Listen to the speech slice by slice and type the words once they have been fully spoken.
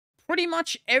pretty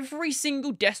much every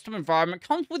single desktop environment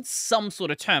comes with some sort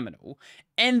of terminal,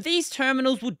 and these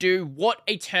terminals will do what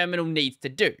a terminal needs to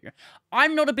do.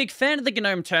 I'm not a big fan of the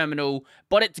GNOME terminal,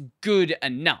 but it's good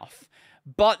enough.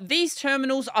 But these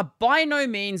terminals are by no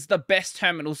means the best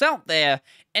terminals out there,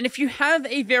 and if you have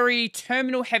a very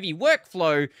terminal-heavy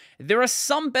workflow, there are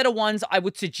some better ones I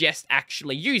would suggest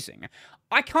actually using.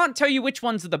 I can't tell you which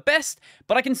ones are the best,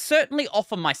 but I can certainly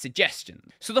offer my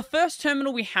suggestions. So the first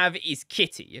terminal we have is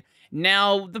Kitty.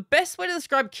 Now, the best way to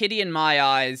describe Kitty in my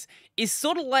eyes is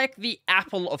sort of like the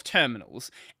Apple of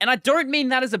terminals, and I don't mean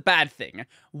that as a bad thing.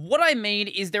 What I mean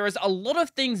is there is a lot of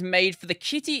things made for the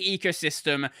Kitty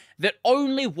ecosystem that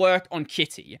only work on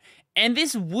Kitty. And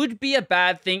this would be a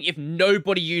bad thing if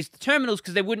nobody used the terminals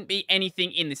because there wouldn't be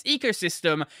anything in this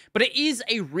ecosystem, but it is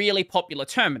a really popular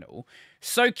terminal.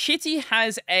 So Kitty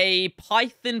has a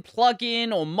Python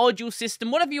plugin or module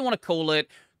system, whatever you want to call it,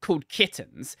 called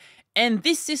Kittens. And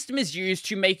this system is used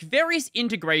to make various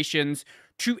integrations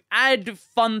to add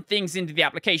fun things into the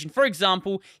application. For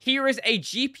example, here is a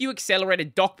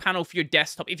GPU-accelerated dock panel for your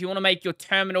desktop if you want to make your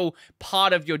terminal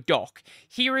part of your dock.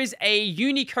 Here is a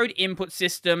Unicode input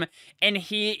system, and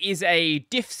here is a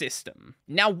diff system.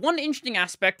 Now, one interesting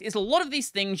aspect is a lot of these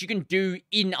things you can do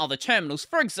in other terminals.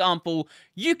 For example,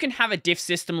 you can have a diff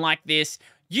system like this.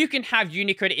 You can have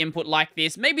Unicode input like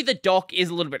this. Maybe the dock is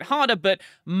a little bit harder, but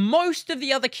most of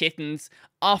the other kittens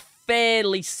are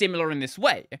fairly similar in this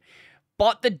way.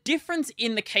 But the difference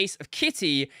in the case of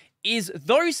Kitty is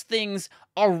those things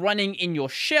are running in your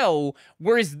shell,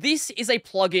 whereas this is a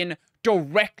plugin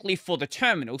directly for the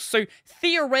terminal. So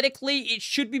theoretically, it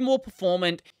should be more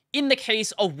performant in the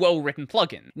case of well-written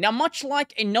plugins. Now, much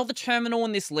like another terminal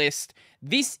on this list,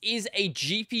 this is a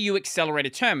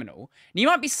GPU-accelerated terminal. Now, you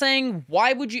might be saying,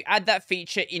 why would you add that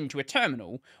feature into a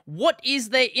terminal? What is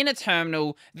there in a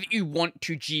terminal that you want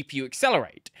to GPU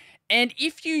accelerate? And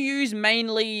if you use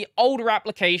mainly older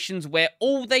applications where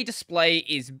all they display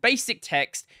is basic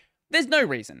text, there's no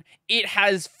reason. It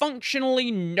has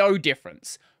functionally no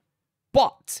difference.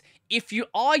 But if you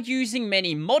are using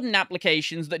many modern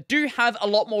applications that do have a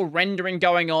lot more rendering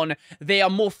going on, they are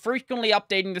more frequently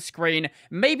updating the screen,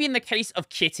 maybe in the case of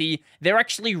Kitty, they're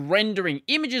actually rendering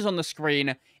images on the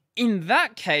screen, in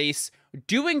that case,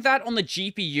 doing that on the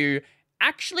GPU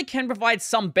actually can provide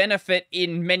some benefit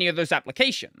in many of those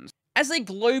applications. As a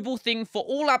global thing for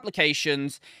all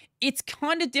applications, it's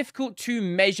kind of difficult to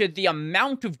measure the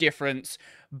amount of difference,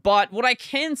 but what I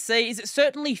can say is it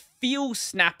certainly feels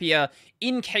snappier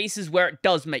in cases where it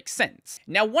does make sense.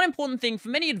 Now, one important thing for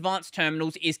many advanced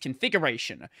terminals is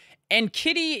configuration, and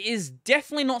Kitty is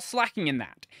definitely not slacking in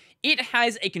that. It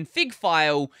has a config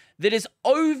file that is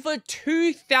over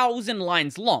 2,000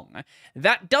 lines long.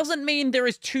 That doesn't mean there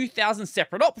is 2,000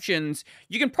 separate options.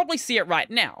 You can probably see it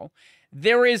right now.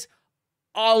 There is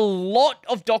a lot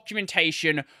of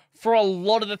documentation for a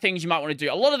lot of the things you might want to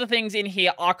do. A lot of the things in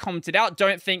here are commented out.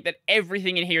 Don't think that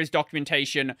everything in here is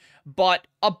documentation, but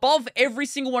above every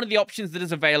single one of the options that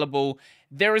is available,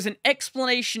 there is an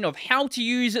explanation of how to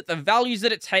use it, the values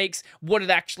that it takes, what it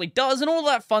actually does, and all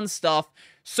that fun stuff,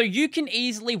 so you can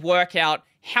easily work out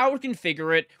how to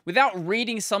configure it without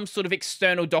reading some sort of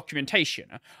external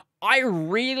documentation. I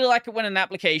really like it when an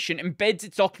application embeds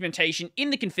its documentation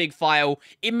in the config file.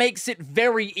 It makes it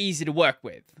very easy to work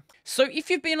with. So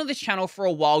if you've been on this channel for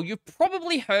a while, you've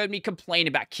probably heard me complain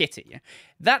about Kitty.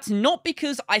 That's not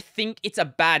because I think it's a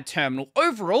bad terminal.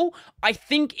 Overall, I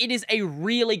think it is a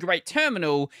really great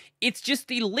terminal. It's just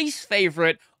the least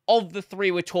favorite of the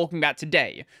three we're talking about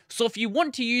today. So if you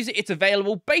want to use it, it's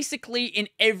available basically in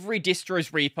every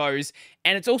distro's repos,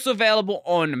 and it's also available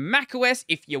on macOS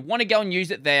if you want to go and use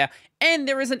it there, and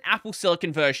there is an Apple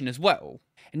Silicon version as well.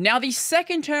 Now, the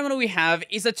second terminal we have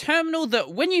is a terminal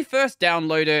that when you first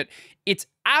download it, it's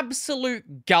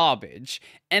absolute garbage,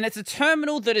 and it's a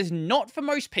terminal that is not for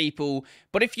most people,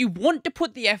 but if you want to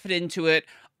put the effort into it,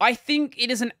 I think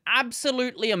it is an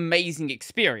absolutely amazing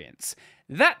experience.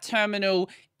 That terminal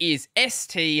is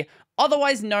ST,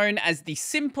 otherwise known as the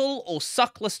Simple or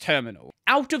Suckless Terminal.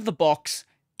 Out of the box,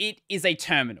 it is a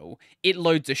terminal. It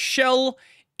loads a shell,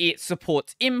 it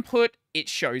supports input, it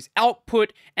shows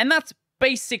output, and that's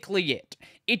basically it.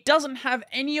 It doesn't have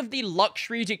any of the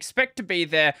luxuries you expect to be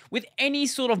there with any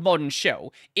sort of modern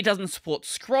shell. It doesn't support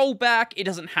scroll back, it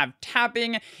doesn't have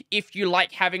tabbing. If you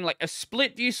like having like a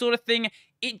split view sort of thing,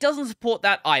 it doesn't support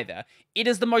that either. It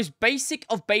is the most basic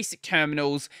of basic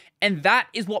terminals, and that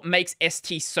is what makes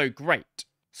ST so great.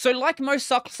 So like most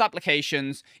Suckless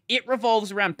applications, it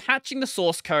revolves around patching the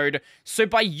source code, so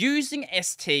by using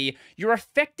ST, you're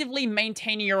effectively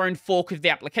maintaining your own fork of the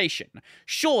application.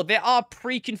 Sure, there are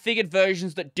pre-configured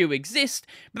versions that do exist,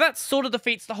 but that sort of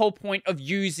defeats the whole point of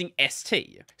using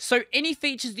ST. So any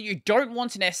features that you don't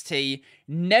want in ST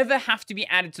never have to be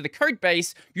added to the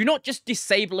codebase, you're not just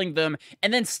disabling them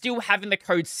and then still having the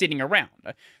code sitting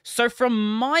around. So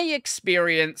from my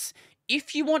experience,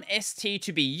 if you want ST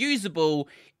to be usable,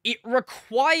 it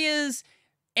requires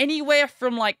anywhere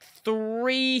from like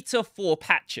 3 to 4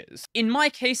 patches. In my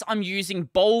case, I'm using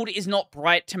bold is not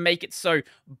bright to make it so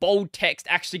bold text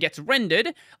actually gets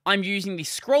rendered. I'm using the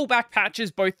scroll back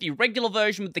patches, both the regular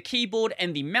version with the keyboard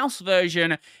and the mouse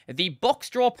version, the box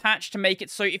draw patch to make it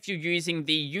so if you're using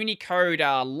the Unicode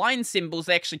line symbols,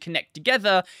 they actually connect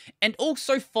together, and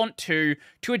also font 2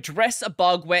 to address a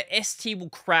bug where ST will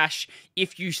crash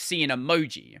if you see an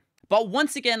emoji. But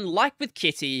once again, like with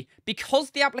Kitty, because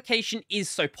the application is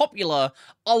so popular,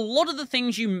 a lot of the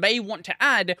things you may want to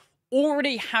add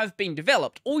already have been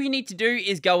developed. All you need to do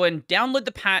is go and download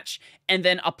the patch and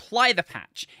then apply the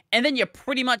patch, and then you're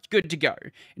pretty much good to go.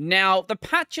 Now, the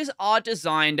patches are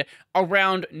designed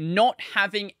around not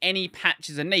having any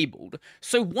patches enabled.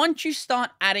 So once you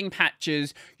start adding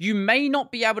patches, you may not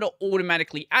be able to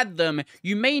automatically add them.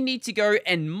 You may need to go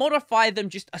and modify them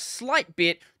just a slight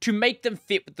bit to make them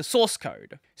fit with the source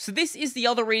code. So this is the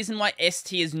other reason why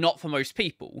ST is not for most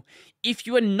people. If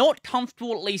you are not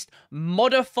comfortable at least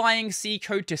modifying C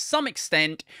code to some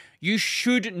extent, you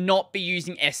should not be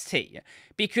using ST.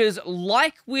 Because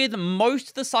like with most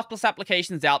of the Suckless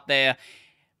applications out there,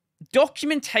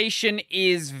 documentation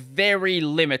is very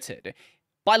limited.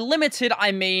 By limited,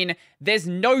 I mean there's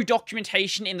no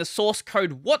documentation in the source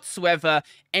code whatsoever,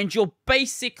 and you're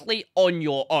basically on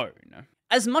your own.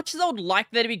 As much as I would like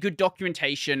there to be good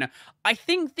documentation, I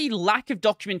think the lack of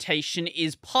documentation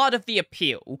is part of the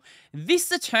appeal. This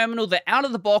is a terminal that out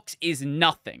of the box is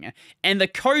nothing, and the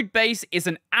code base is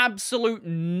an absolute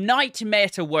nightmare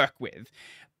to work with.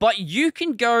 But you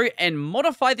can go and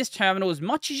modify this terminal as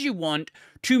much as you want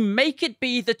to make it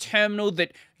be the terminal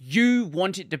that you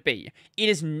want it to be. It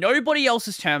is nobody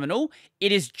else's terminal,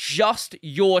 it is just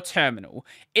your terminal.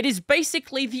 It is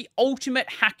basically the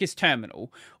ultimate hacker's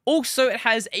terminal. Also, it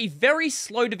has a very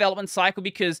slow development cycle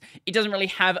because it doesn't really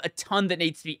have a ton that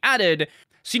needs to be added,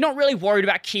 so you're not really worried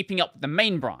about keeping up with the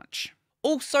main branch.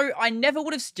 Also, I never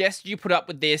would have suggested you put up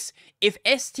with this if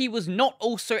ST was not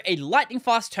also a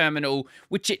lightning-fast terminal,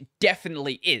 which it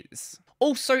definitely is.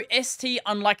 Also, ST,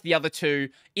 unlike the other two,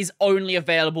 is only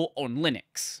available on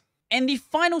Linux. And the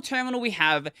final terminal we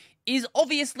have is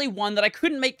obviously one that I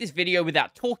couldn't make this video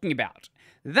without talking about.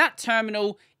 That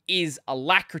terminal is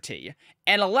Alacrity,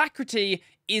 and Alacrity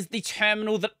is the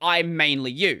terminal that I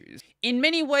mainly use. In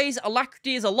many ways,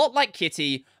 Alacrity is a lot like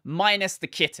Kitty, minus the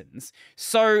kittens.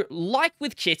 So, like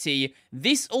with Kitty,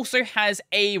 this also has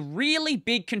a really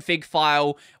big config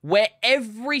file where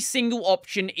every single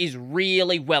option is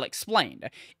really well explained.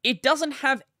 It doesn't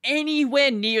have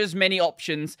anywhere near as many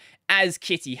options as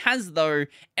Kitty has though,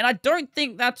 and I don't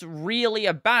think that's really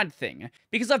a bad thing,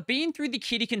 because I've been through the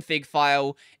Kitty config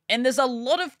file, and there's a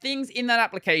lot of things in that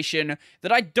application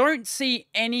that I don't see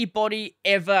anybody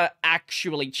ever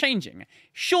actually changing.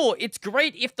 Sure, it's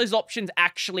great if those options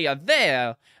actually are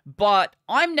there, but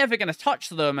I'm never going to touch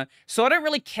them, so I don't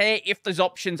really care if those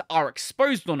options are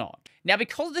exposed or not. Now,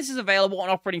 because this is available on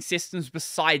operating systems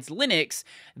besides Linux,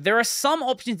 there are some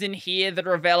options in here that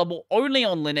are available only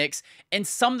on Linux, and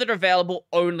some that are available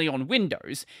only on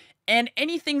Windows. And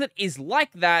anything that is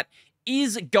like that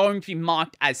is going to be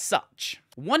marked as such.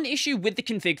 One issue with the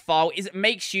config file is it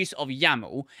makes use of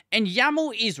YAML, and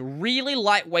YAML is really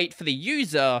lightweight for the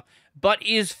user, but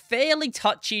is fairly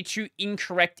touchy to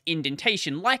incorrect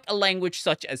indentation, like a language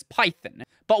such as Python.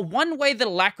 But one way that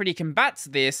Alacrity combats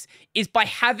this is by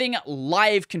having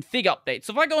live config updates.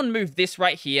 So if I go and move this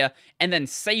right here, and then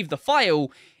save the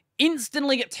file,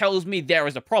 instantly it tells me there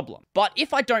is a problem. But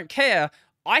if I don't care,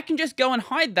 I can just go and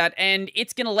hide that, and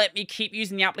it's going to let me keep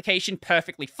using the application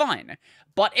perfectly fine.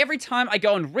 But every time I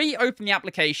go and reopen the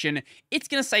application, it's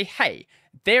going to say, hey,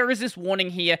 there is this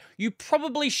warning here, you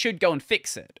probably should go and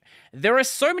fix it. There are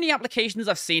so many applications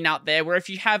I've seen out there where if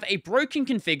you have a broken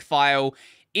config file,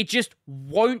 it just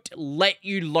won't let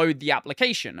you load the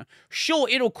application. Sure,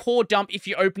 it'll core dump if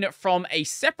you open it from a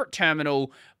separate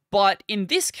terminal, but in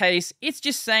this case, it's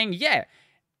just saying, yeah,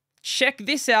 check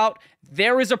this out,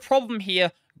 there is a problem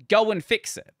here, go and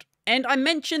fix it. And I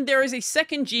mentioned there is a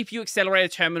second GPU accelerator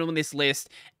terminal in this list,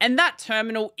 and that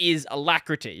terminal is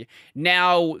Alacrity.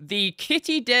 Now, the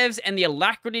Kitty devs and the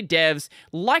Alacrity devs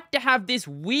like to have this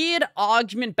weird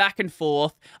argument back and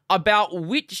forth about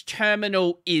which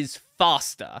terminal is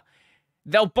faster.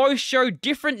 They'll both show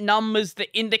different numbers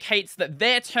that indicates that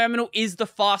their terminal is the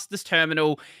fastest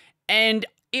terminal, and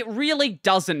it really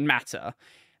doesn't matter.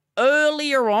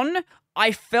 Earlier on,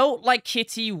 I felt like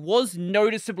Kitty was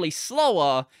noticeably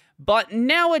slower, but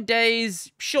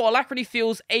nowadays, sure, Alacrity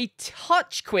feels a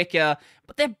touch quicker,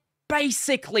 but they're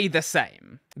basically the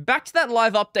same. Back to that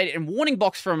live update and warning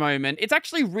box for a moment, it's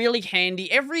actually really handy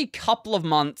every couple of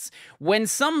months when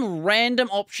some random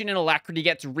option in Alacrity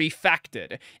gets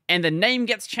refactored, and the name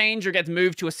gets changed or gets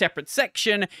moved to a separate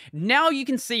section. Now you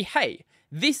can see, hey,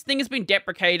 this thing has been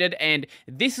deprecated and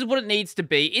this is what it needs to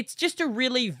be. It's just a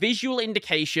really visual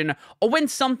indication of when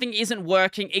something isn't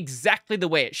working exactly the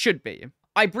way it should be.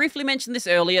 I briefly mentioned this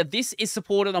earlier, this is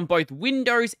supported on both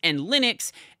Windows and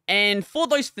Linux, and for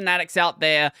those fanatics out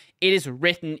there, it is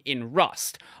written in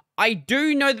Rust. I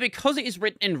do know that because it is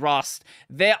written in Rust,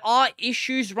 there are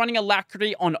issues running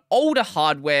Alacrity on older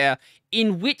hardware,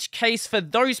 in which case for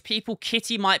those people,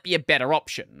 Kitty might be a better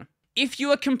option. If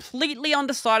you are completely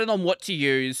undecided on what to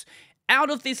use, out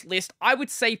of this list, I would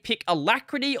say pick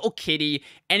Alacrity or Kitty,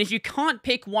 and if you can't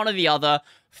pick one or the other,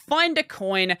 find a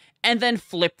coin and then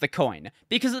flip the coin.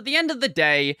 Because at the end of the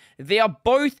day, they are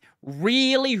both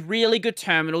really, really good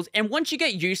terminals, and once you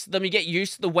get used to them, you get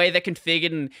used to the way they're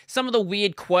configured and some of the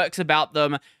weird quirks about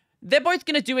them, they're both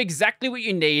going to do exactly what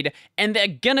you need, and they're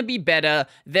going to be better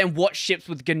than what ships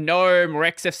with GNOME or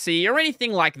XFC or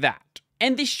anything like that.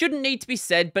 And this shouldn't need to be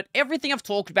said, but everything I've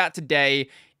talked about today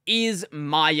is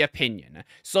my opinion.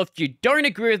 So if you don't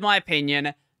agree with my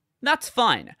opinion, that's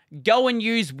fine. Go and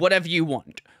use whatever you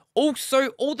want. Also,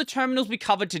 all the terminals we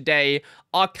covered today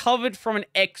are covered from an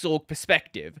Xorg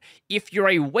perspective. If you're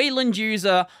a Wayland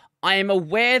user, I am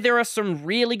aware there are some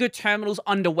really good terminals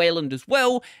under Wayland as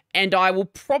well, and I will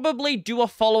probably do a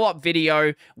follow-up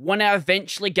video when I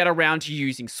eventually get around to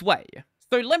using Sway.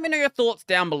 So let me know your thoughts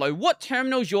down below. What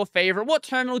terminal is your favorite? What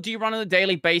terminal do you run on a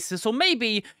daily basis? Or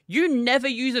maybe you never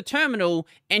use a terminal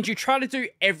and you try to do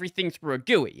everything through a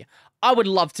GUI. I would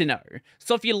love to know.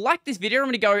 So if you like this video, I'm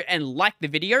going to go and like the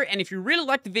video. And if you really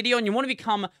like the video and you want to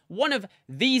become one of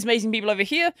these amazing people over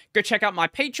here, go check out my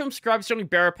Patreon, subscribe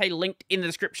to Pay, linked in the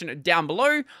description down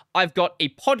below. I've got a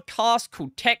podcast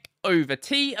called Tech Over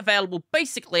Tea, available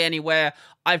basically anywhere.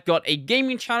 I've got a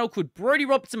gaming channel called Brodie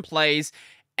Robertson Plays.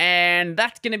 And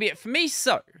that's going to be it for me,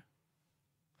 so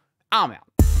I'm out.